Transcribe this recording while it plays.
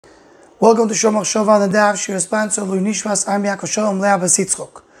Welcome to Shomach Shova on the Daf. Shir sponsor Lui Nishmas Am Yaakov Shalom Le'Abbas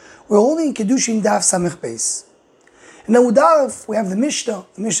Yitzchok. We're holding Kidushin Daf Samech Beis. And now Daf, we have the Mishnah.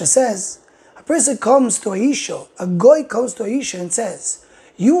 The Mishnah says, a person comes to Aisha, a goy comes to Aisha and says,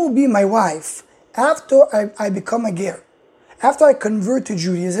 "You will be my wife after I become a ger, after I convert to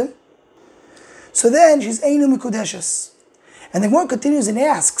Judaism." So then she's Einu Mikudeshes. And the one continues and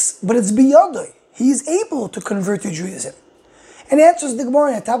asks, but it's biyadoi. He is able to convert to Judaism. And answers the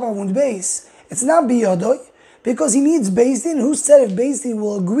Gemara at top of Mund Beis, it's not biyadoi, because he needs Beis Din. Who said if Beis Din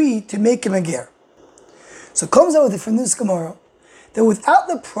will agree to make him a ger? So it comes out with it from this Gemara that without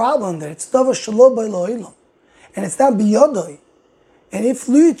the problem that it's davar shelo b'Elohim, and it's not biyadoi, and if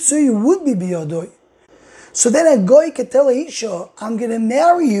Lu Yitzui would be biyadoi, so then a goy can tell Aisha, "I'm going to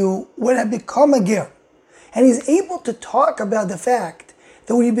marry you when I become a ger." And he's able to talk about the fact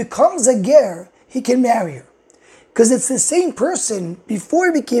that when he becomes a ger, he can marry her. Because it's the same person before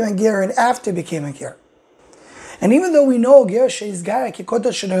he became a ger and after he became a ger. And even though we know ger she's gara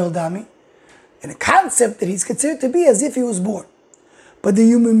kikoto shenoil dami, in a concept that he's considered to be as if he was born. But the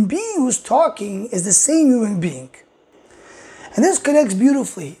human being who's talking is the same human being. And this connects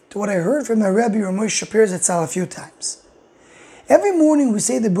beautifully to what I heard from my Rabbi Ramosh Shapir Zatzal a few times. Every morning we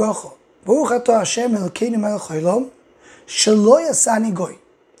say the bracha, Baruch atah Hashem Elokeinu melech haolam, shelo yasani goy.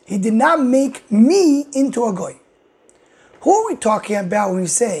 He did not make me into a goy. Who are we talking about when we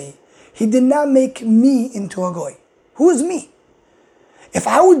say, he did not make me into a goy? Who is me? If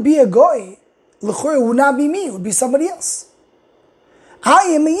I would be a goy, l'chorah it would not be me, it would be somebody else. I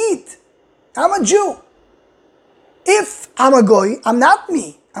am a Yid. I'm a Jew. If I'm a goy, I'm not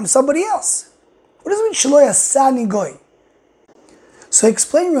me, I'm somebody else. What does it mean, shelo yasani goy? So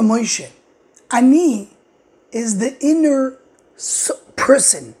explain Ramoshe, Ani is the inner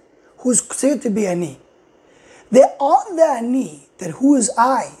person who's considered to be Ani. They're on the Ani, that who is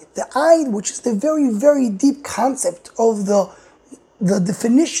I, the I, which is the very, very deep concept of the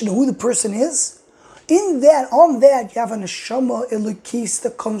definition of who the person is. In that, on that, you have a neshama elokis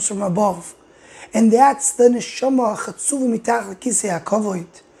that comes from above. And that's the neshama chatzuv mitach kisei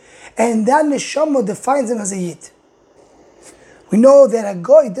hakavod. And that neshama defines him as a Yid. We know that a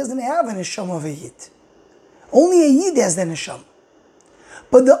goy doesn't have a neshama of a Yid. Only a Yid has the neshama.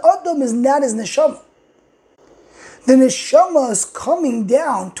 But the Adam is not his neshama. The neshama is coming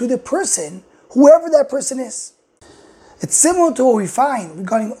down to the person, whoever that person is. It's similar to what we find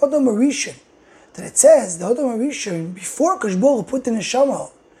regarding Adam Arishan, that it says, the Adam Arishan, before Kadosh Baruch Hu put the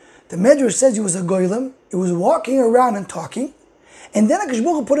neshama, the Medrash says he was a goylem, he was walking around and talking, and then Kadosh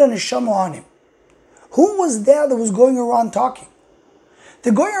Baruch Hu put a neshama on him. Who was there that was going around talking?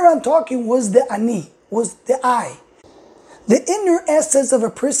 The going around talking was the Ani, was the I. The inner essence of a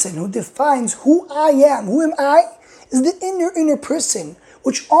person who defines who I am, who am I, is the inner person,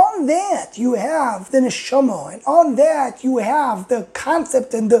 which on that you have the neshama, and on that you have the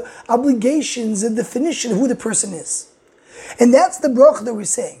concept and the obligations and definition of who the person is. And that's the bracha that we're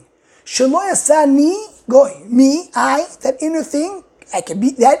saying. Shelo yasani goy, me, I, that inner thing, I can be,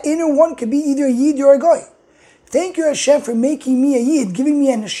 that inner one could be either a Yid or a goy. Thank you, Hashem, for making me a Yid, giving me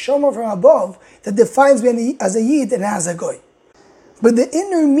a neshama from above that defines me as a Yid and as a goy. But the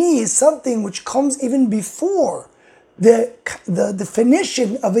inner me is something which comes even before the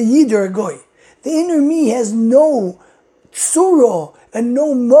definition of a Yid or a goy. The inner me has no tsura and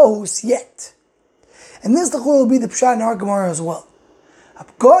no mohus yet. And this will be the pshat in our Gemara as well. A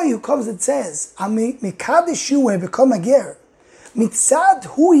goy who comes and says, "I'm mekadesh you when I become a ger." Mitzad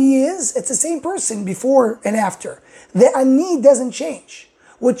who he is, it's the same person before and after. The Ani doesn't change.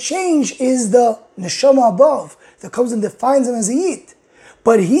 What changed is the neshama above that comes and defines him as a Yid.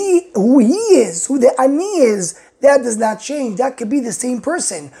 But who he is, who the Ani is, that does not change. That could be the same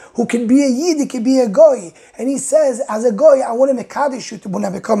person who could be a Yid, it could be a goy. And he says, as a goy, I want to mekadesh you to when I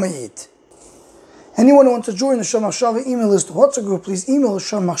become a Yid. Anyone who wants to join the Shomach Shova email list, WhatsApp group, please email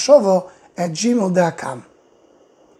shomachshova@gmail.com.